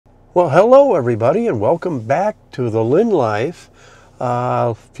Well, hello everybody, and welcome back to the Lynne Life.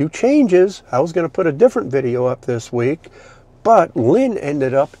 A few changes. I was going to put a different video up this week, but Lynne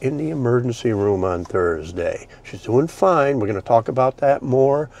ended up in the emergency room on Thursday. She's doing fine. We're going to talk about that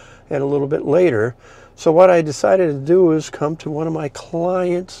more and a little bit later. So what I decided to do is come to one of my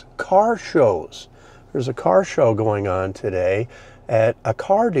clients' car shows. There's a car show going on today at a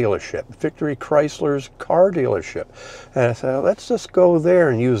car dealership, Victory Chrysler's car dealership. And I said, let's just go there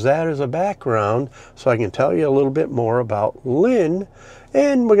and use that as a background so I can tell you a little bit more about Lynne,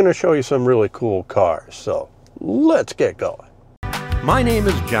 and we're going to show you some really cool cars. So let's get going. My name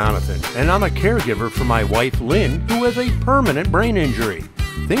is Jonathan, and I'm a caregiver for my wife Lynne, who has a permanent brain injury.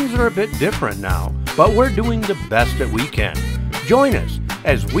 Things are a bit different now, but we're doing the best that we can. Join us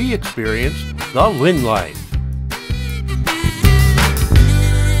as we experience the Lynne Life.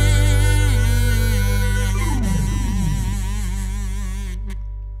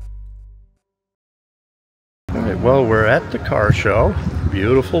 Well, we're at the car show.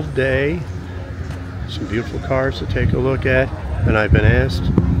 Beautiful day. Some beautiful cars to take a look at. And I've been asked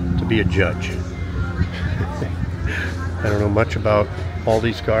to be a judge. I don't know much about all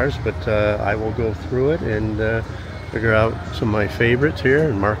these cars, but I will go through it and figure out some of my favorites here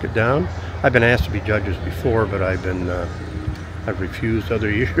and mark it down. I've been asked to be judges before, but I've refused other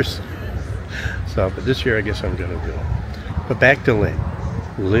years. But this year I guess I'm going to do it. But back to Lynne.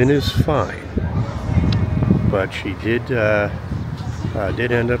 Lynne is fine. But she did end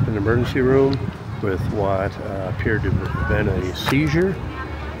up in the emergency room with what appeared to have been a seizure,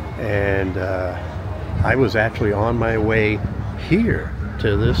 and I was actually on my way here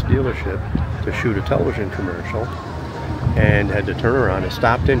to this dealership to shoot a television commercial, and had to turn around. I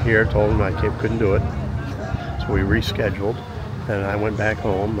stopped in here, told them I couldn't do it, so we rescheduled, and I went back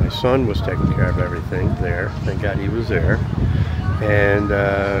home. My son was taking care of everything there. Thank God he was there. And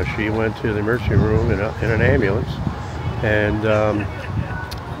she went to the emergency room in an ambulance, and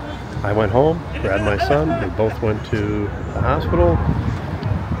I went home, grabbed my son. We both went to the hospital,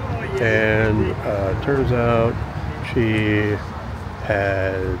 and turns out she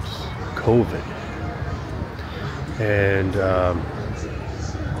has COVID, and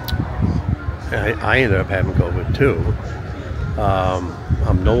I ended up having COVID too.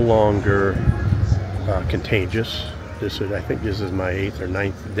 I'm no longer contagious. I think this is my 8th or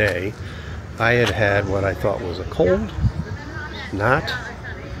 9th day. I had what I thought was a cold, not,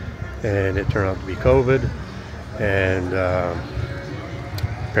 and it turned out to be COVID. And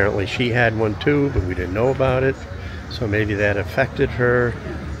apparently she had one too, but we didn't know about it. So maybe that affected her.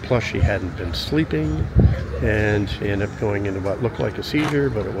 Plus she hadn't been sleeping, and she ended up going into what looked like a seizure,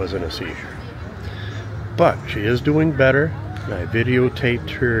 but it wasn't a seizure. But she is doing better. I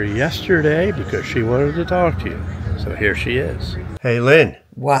videotaped her yesterday because she wanted to talk to you. So here she is. Hey, Lynne.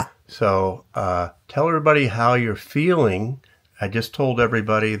 What? So tell everybody how you're feeling. I just told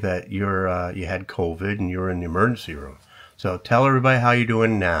everybody that you had COVID and you were in the emergency room. So tell everybody how you're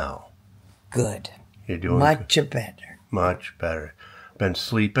doing now. Good. You're doing much better. Much better. Been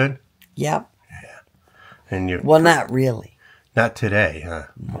sleeping? Yep. Yeah. And you? Well, not really. Not today, huh?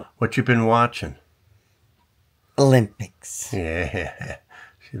 No. What you been watching? Olympics. Yeah.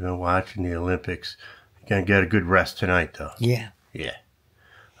 She's been watching the Olympics. Gonna get a good rest tonight, though. Yeah. Yeah.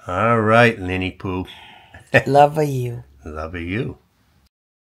 All right, Linny Poo. Love of you. Love of you.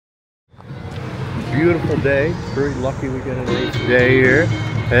 Beautiful day. Very lucky we got a nice day here.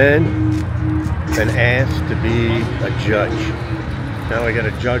 And been asked to be a judge. Now I got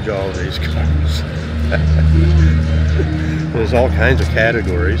to judge all of these cars. There's all kinds of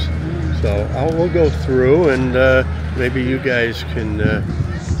categories. So we'll go through, and maybe you guys can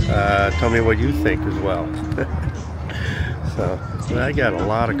tell me what you think as well. So I got a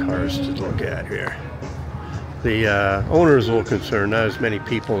lot of cars to look at here. The owner is a little concerned, not as many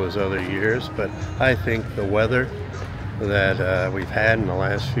people as other years, but I think the weather that we've had in the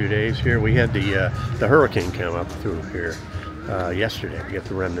last few days here, we had the hurricane come up through here yesterday. We got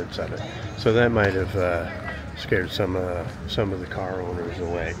the remnants of it, so that might have scared some of the car owners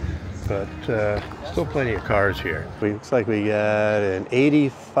away. But still plenty of cars here. Looks like we got an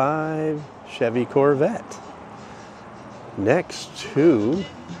 85 Chevy Corvette next to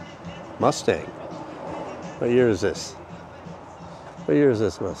Mustang. What year is this? What year is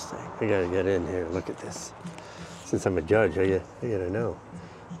this Mustang? I gotta get in here and look at this. Since I'm a judge, I gotta know.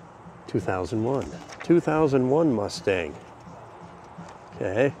 2001. 2001 Mustang.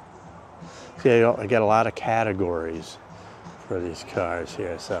 Okay. See, I got a lot of categories for these cars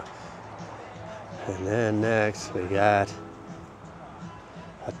here. So, and then next we got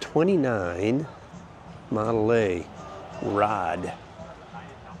a 29 Model A Rod.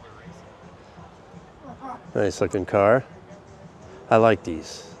 Nice looking car. I like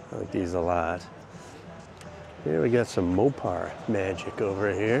these. I like these a lot. Here we got some Mopar magic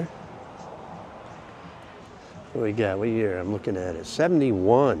over here. What we got? What year? I'm looking at it.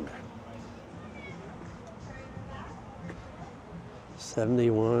 71.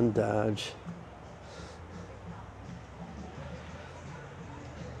 71 Dodge.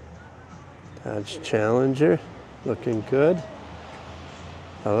 Dodge Challenger. Looking good.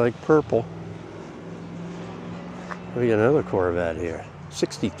 I like purple. We got another Corvette here.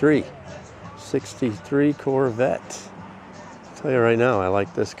 63. 63 Corvette. I'll tell you right now, I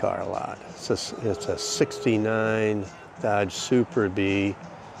like this car a lot. It's a 69 Dodge Super B.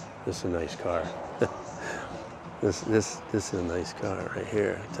 This is a nice car. This is a nice car right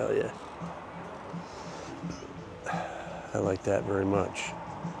here, I tell you. I like that very much.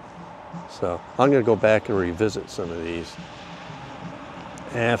 So I'm going to go back and revisit some of these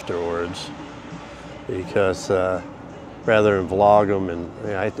afterwards, because rather than vlog them,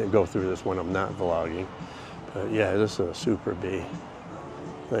 and I have to go through this when I'm not vlogging. But yeah, this is a Super B.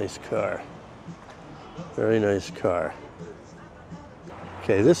 Nice car. Very nice car.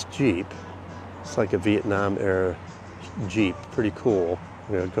 Okay, this Jeep, it's like a Vietnam era Jeep, pretty cool.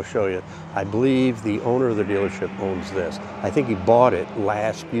 I'm gonna go show you. I believe the owner of the dealership owns this. I think he bought it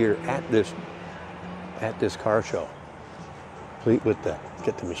last year at this car show. Complete with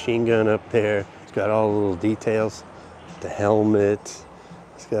got the machine gun up there. It's got all the little details. The helmet.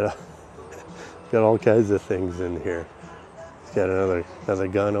 It's got got all kinds of things in here. It's got another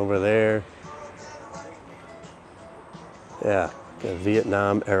gun over there. Yeah, a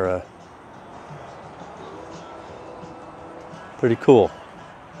Vietnam era. Pretty cool.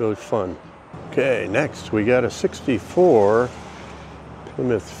 Really fun. Okay, next we got a 64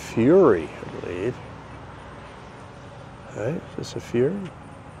 Plymouth Fury, I believe. All right, is this a Fury?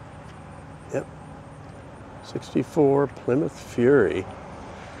 Yep. 64 Plymouth Fury.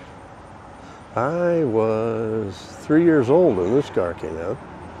 I was 3 years old when this car came out,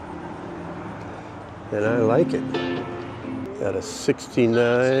 and I like it. Got a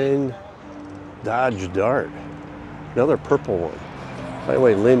 69 Dodge Dart. Another purple one. By the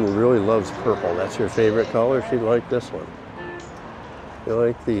way, Lynne really loves purple. That's her favorite color. She'd like this one. You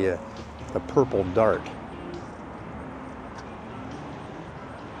like the purple Dart.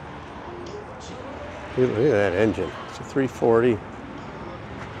 Look at that engine. It's a 340.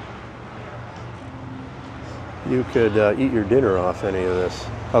 You could eat your dinner off any of this.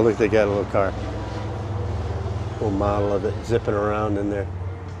 Oh, look, they got a little car. Little model of it zipping around in there.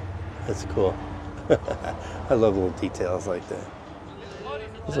 That's cool. I love little details like that.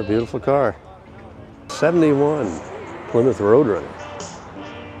 It's a beautiful car. 71 Plymouth Roadrunner.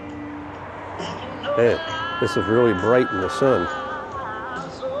 Man, this is really bright in the sun.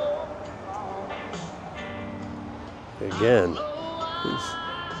 Again,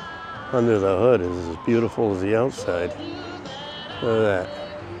 under the hood is as beautiful as the outside. Look at that.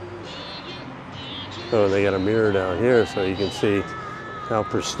 Oh, they got a mirror down here so you can see how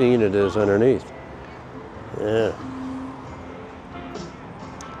pristine it is underneath. Yeah.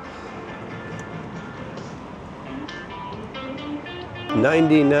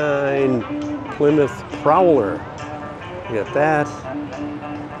 '99 Plymouth Prowler. You got that.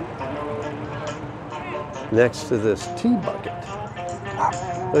 Next to this tea bucket.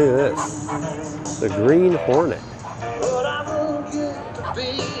 Look at this. The Green Hornet.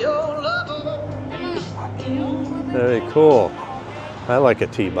 Very cool. I like a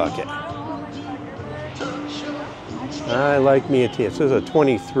tea bucket. I like me a tea. It says a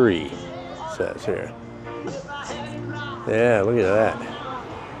 23, it says here. Yeah, look at that.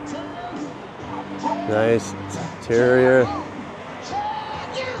 Nice interior.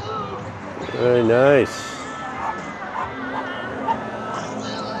 Very nice.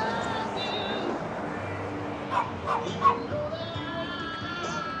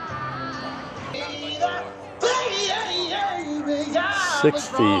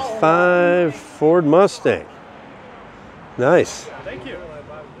 '65 Ford Mustang. Nice. Thank you.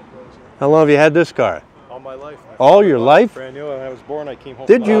 How long have you had this car? All my life. All your life? Brand new. When I was born, I came home.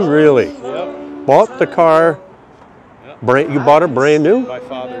 Did you really? Yep. Bought the car? Yep. You bought it brand new? My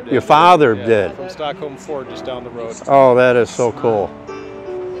father did. Your father Yeah, did. From Stockholm Ford, just down the road. Oh, that is so cool.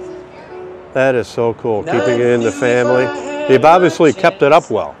 That is so cool, keeping it in the family. You've obviously kept it up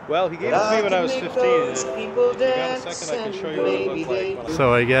well. Well, he gave it to me when I was 15. If you got a second, I can show you what it looked like.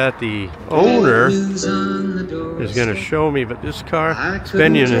 So I got the owner is going to show me, but this car has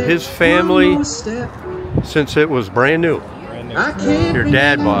been in his family since it was brand new. Brand new. Your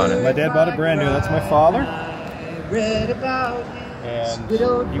dad bought it. My dad bought it brand new. That's my father. And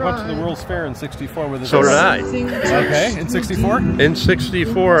he went to the World's Fair in '64 with his So did I. Okay, in '64? In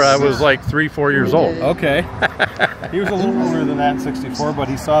 '64, I was like 3-4 years old. Okay. He was a little older than that in '64, but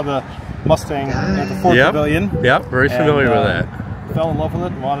he saw the Mustang at the Ford Pavilion. Yep, very familiar with that. Fell in love with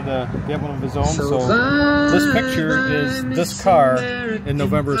it and wanted to get one of his own. So this picture is this car in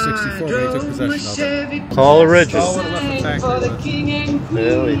November of '64 when he took possession of it. It's all original. All what it left the factory with.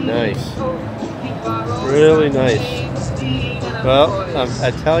 Really nice. Really nice. Well,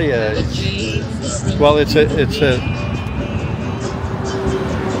 I tell you,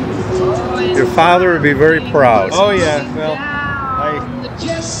 your father would be very proud. Oh yeah, well, I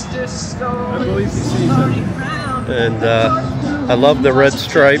believe he sees it. And I love the red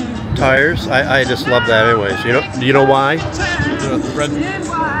stripe tires. I just love that anyways. You know why? The red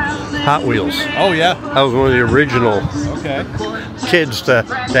Hot Wheels. Oh yeah. I was one of the original Okay. kids to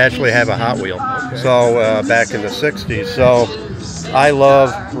actually have a Hot Wheel. Okay. So back in the '60s. So I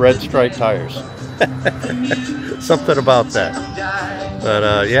love red stripe tires. Something about that.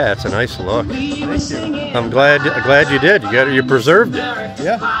 But yeah, it's a nice look. Thank you. I'm glad you did. You preserved it.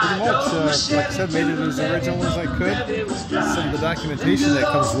 Yeah, pretty much. Like I said, made it as original as I could. Some of the documentation that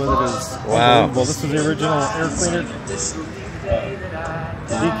comes with it is unbelievable. This is the original air cleaner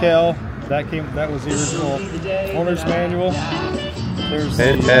decal. That was the original owner's manual. There's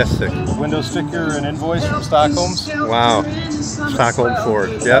Fantastic. the window sticker and invoice from Stockholm's. Wow. Stockholm Ford.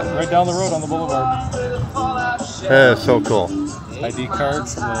 Yep. Right down the road on the boulevard. That's so cool. ID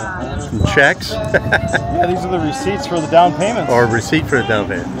cards from the owner. Checks Yeah, these are the receipts for the down payments. or receipt for the down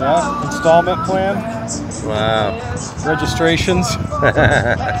payment. Yeah, installment plan, Wow. registrations. So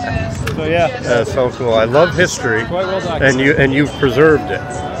yeah, That's so cool. I love history. quite well documented. And you've preserved it.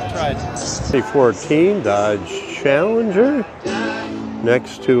 I tried. 2014 Dodge Challenger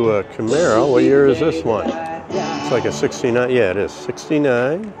next to a Camaro. What year is this one? It's like a 69. Yeah, it is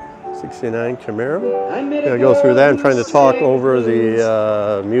 69 Camaro. Gonna go through that and trying to talk over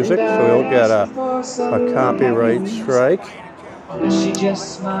the music so we don't get a copyright strike.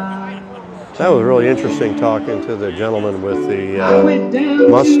 That was really interesting talking to the gentleman with the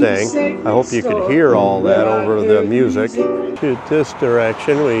Mustang. I hope you could hear all that over the music. To this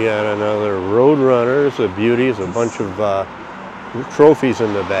direction, we got another Roadrunners, the beauties, a bunch of trophies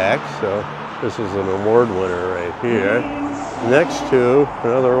in the back. So this is an award winner right here. Next to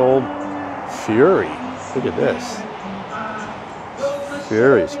another old Fury. Look at this.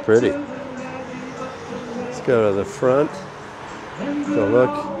 Fury's pretty. Let's go to the front. Go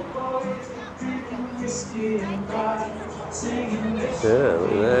look. Yeah,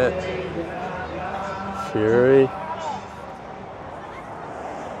 look at that. Fury.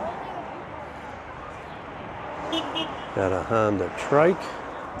 Got a Honda Trike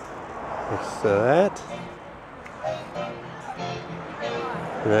next to that.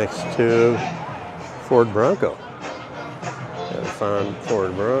 Next to Ford Bronco. Got a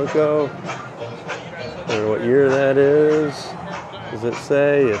Ford Bronco. I don't know what year that is. Does it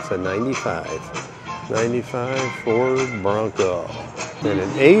say? It's a 95. 95 Ford Bronco. And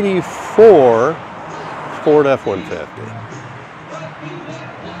an 84 Ford F-150.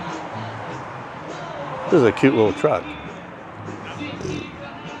 This is a cute little truck.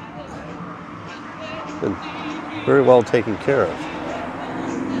 And very well taken care of.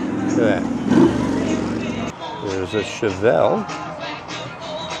 Look at that. There's a Chevelle.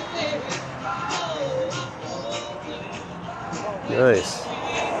 Nice.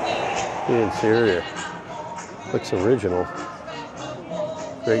 The interior looks original.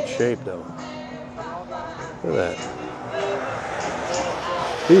 Great shape though. Look at that.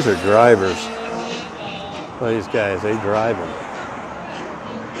 These are drivers. Well, these guys, they drive them.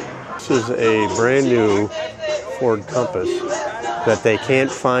 This is a brand new Ford Compass that they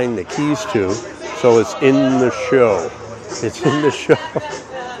can't find the keys to, so it's in the show. It's in the show.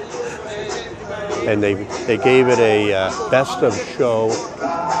 And they gave it a best of show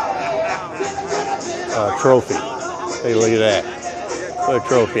trophy. Hey, look at that. Put a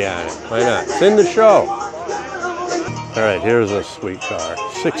trophy on it. Why not? It's in the show. All right, here's a sweet car.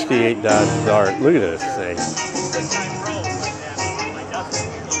 68 Dodge Dart. Look at this thing.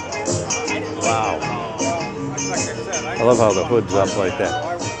 Wow. I love how the hood's up like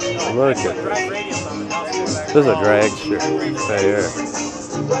that. Look at this. This is a dragster right here.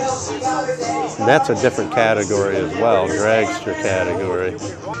 And that's a different category as well, dragster category.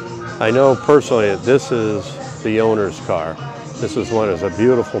 I know personally that this is the owner's car. This is one. It's a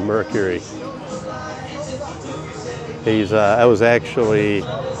beautiful Mercury. I was actually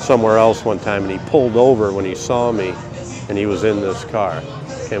somewhere else one time, and he pulled over when he saw me, and he was in this car.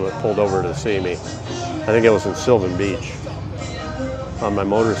 Pulled over to see me. I think it was in Sylvan Beach. on my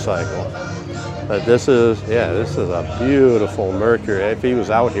motorcycle. But this is a beautiful Mercury. If he was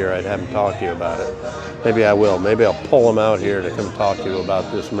out here, I'd have him talk to you about it. Maybe I will. Maybe I'll pull him out here to come talk to you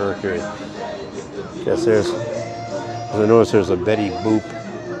about this Mercury. Guess I notice there's a Betty Boop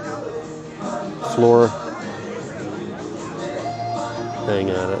floor thing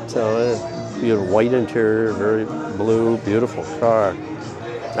on it. So beautiful white interior, very blue, beautiful car.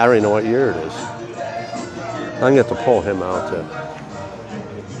 I don't even know what year it is. I'm going to have to pull him out to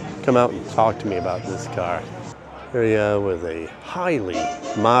come out and talk to me about this car. Here we are with a highly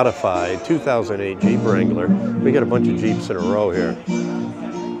modified 2008 Jeep Wrangler. We got a bunch of Jeeps in a row here.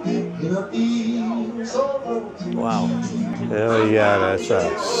 Wow. There we got that's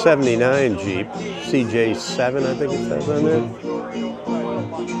a 79 Jeep, CJ7 I think it says on there.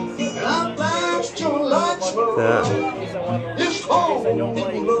 Yeah.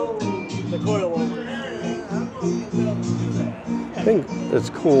 I think that's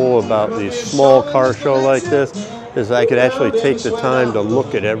cool about these small car show like this is I could actually take the time to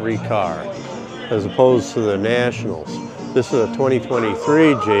look at every car as opposed to the nationals. This is a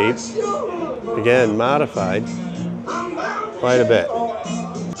 2023 Jeep, again modified quite a bit.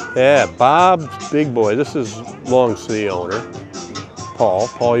 Yeah, Bob's Big Boy. This belongs to the owner, Paul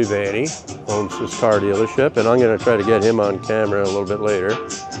Ivani, owns this car dealership, and I'm going to try to get him on camera a little bit later.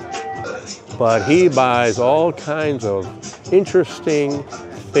 But he buys all kinds of interesting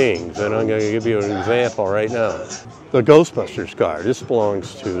things, and I'm going to give you an example right now. The Ghostbusters car, this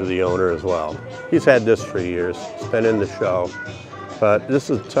belongs to the owner as well. He's had this for years, it's been in the show, but this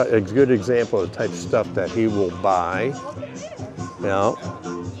is a good example of the type of stuff that he will buy. Now,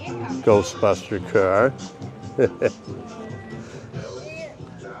 Ghostbuster car.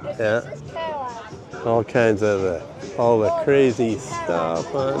 Yeah, all kinds of all the crazy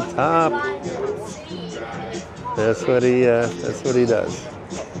stuff on top. That's what he does.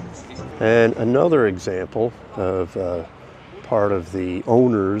 And another example of part of the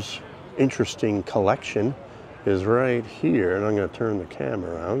owner's interesting collection is right here, and I'm going to turn the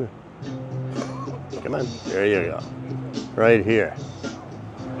camera around. Come on, there you go. Right here.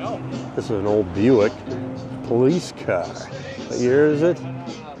 This is an old Buick police car. What year is it?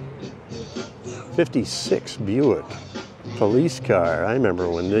 56 Buick police car. I remember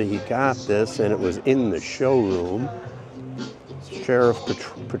when he got this and it was in the showroom. Sheriff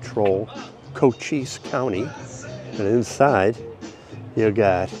Patrol, Cochise County. And inside you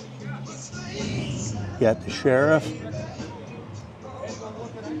got the sheriff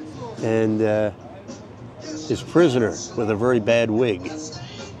and his prisoner with a very bad wig.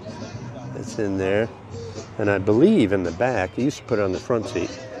 That's in there. And I believe in the back, you used to put it on the front seat,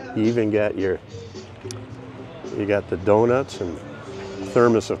 you even got you got the donuts and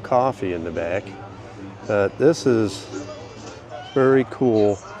thermos of coffee in the back. This is a very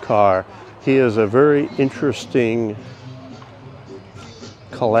cool car. He has a very interesting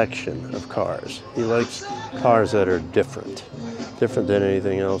collection of cars. He likes cars that are different than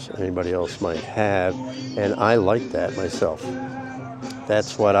anything else anybody else might have, and I like that myself.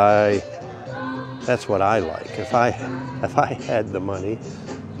 That's what I like. If I had the money,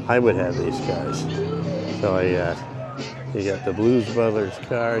 I would have these cars. So you got the Blues Brothers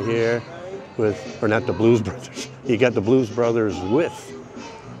car here or not the Blues Brothers. You got the Blues Brothers with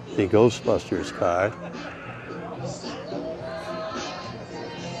the Ghostbusters car.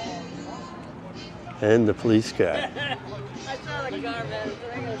 And the police car.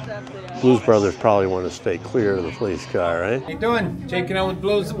 Blues Brothers probably want to stay clear of the police car, right? How you doing? Jake and Owen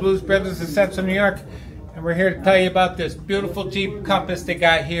Blues, the Blues Brothers of Central New York. And we're here to tell you about this beautiful Jeep Compass they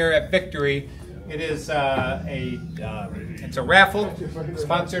got here at Victory. It is it's a raffle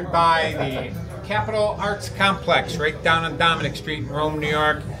sponsored by the Capitol Arts Complex right down on Dominic Street in Rome, New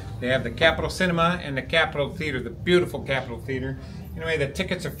York. They have the Capitol Cinema and the Capitol Theater, the beautiful Capitol Theater. Anyway, the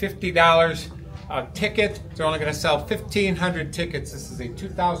tickets are $50 a ticket. They're only going to sell 1,500 tickets. This is a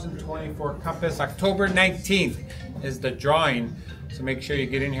 2024 Compass. October 19th is the drawing. So make sure you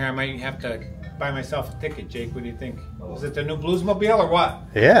get in here. I might have to buy myself a ticket. Jake, what do you think? Is it the new Bluesmobile or what?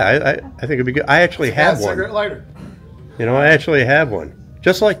 Yeah, I think it'd be good. I actually have one. Cigarette lighter. You know, I actually have one,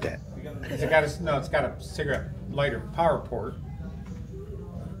 just like that. It's got a cigarette lighter power port.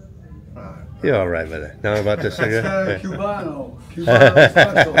 You're all right with it. Now about the cigarette. Cubano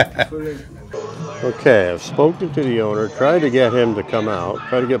special. Okay, I've spoken to the owner, tried to get him to come out,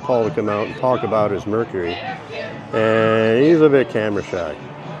 tried to get Paul to come out and talk about his Mercury, and he's a bit camera shy.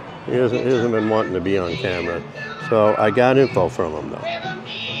 He hasn't been wanting to be on camera. So I got info from him though.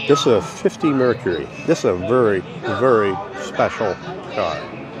 This is a 50 Mercury. This is a very, very special car.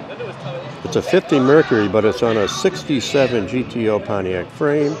 It's a 50 Mercury, but it's on a 67 GTO Pontiac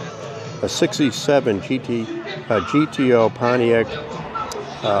frame, a 67 GTO Pontiac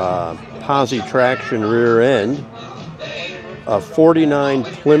posi traction rear end, 49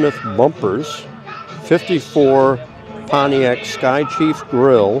 Plymouth bumpers, 54 Pontiac Sky Chief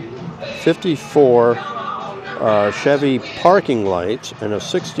grill, 54 Chevy parking lights, and a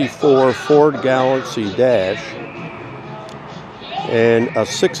 64 Ford Galaxy dash, and a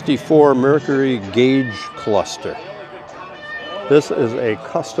 64 Mercury gauge cluster. This is a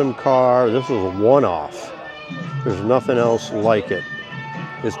custom car. This is a one-off. There's nothing else like it.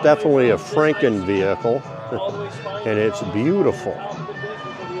 It's definitely a Franken vehicle, and it's beautiful.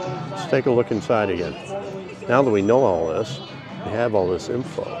 Let's take a look inside again. Now that we know all this, we have all this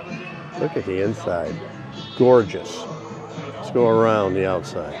info. Look at the inside. Gorgeous. Let's go around the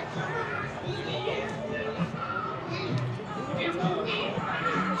outside.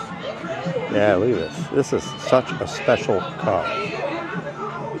 Yeah, look at this. This is such a special car.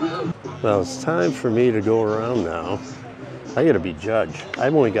 Well, it's time for me to go around now. I gotta be judge.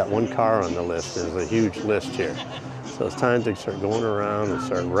 I've only got one car on the list. There's a huge list here. So it's time to start going around and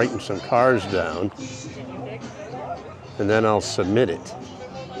start writing some cars down. And then I'll submit it.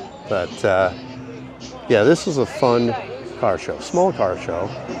 But yeah, this is a fun car show, small car show.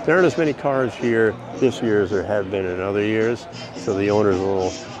 There aren't as many cars here this year as there have been in other years. So the owner's a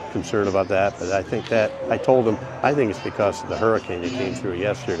little concerned about that, but I think that, I told him, I think it's because of the hurricane that came through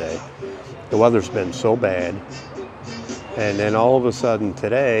yesterday. The weather's been so bad, and then all of a sudden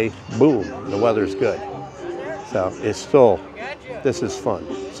today, boom, the weather's good. So it's still, this is fun.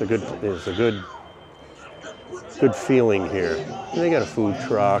 It's a good feeling here. And they got a food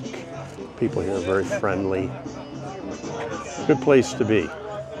truck. People here are very friendly. Good place to be.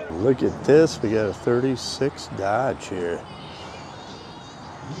 Look at this, we got a 36 Dodge here.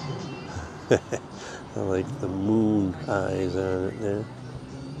 I like the moon eyes on it there.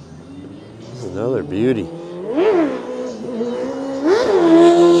 Another beauty.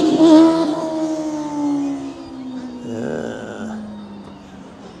 Yeah.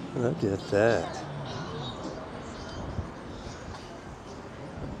 Look at that.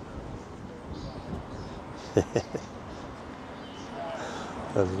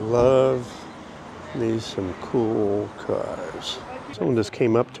 I love me some cool cars. Someone just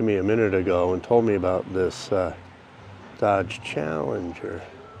came up to me a minute ago and told me about this Dodge Challenger.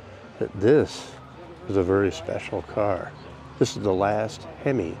 That this is a very special car. This is the last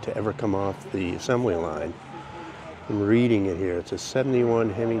Hemi to ever come off the assembly line. I'm reading it here. It's a 71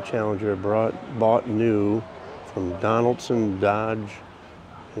 Hemi Challenger bought new from Donaldson Dodge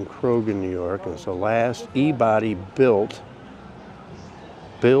in Krogan, New York. And it's the last E-body built.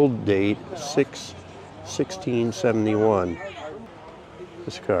 Build date 1671.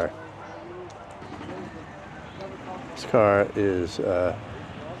 This car is,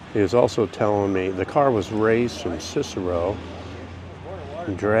 he was also telling me, the car was raced in Cicero,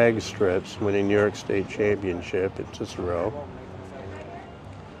 in drag strips, winning New York State Championship at Cicero.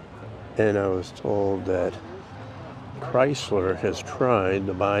 And I was told that Chrysler has tried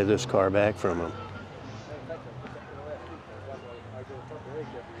to buy this car back from him.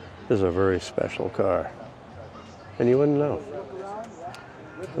 This is a very special car. And you wouldn't know.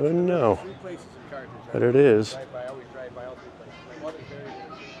 You wouldn't know. But it is.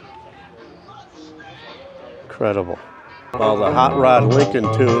 Incredible. While the Hot Rod Lincoln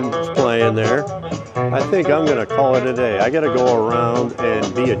tune is playing there, I think I'm going to call it a day. I got to go around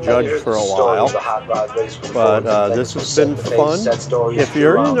and be a judge for a while. But this has been fun. If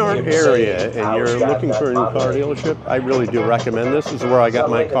you're in our area and you're looking for a new car dealership, I really do recommend this. This is where I got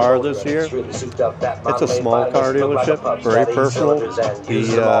my car this year. It's a small car dealership, very personal.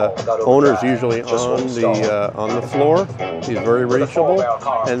 The owner's usually on the floor. He's very reachable,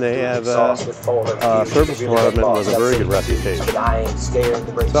 and they have a service department with a very good reputation. So,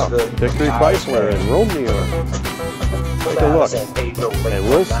 Victory Chrysler in Rome, New York. Take a look, and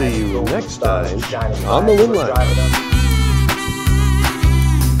we'll see you next time on the Lynne Line.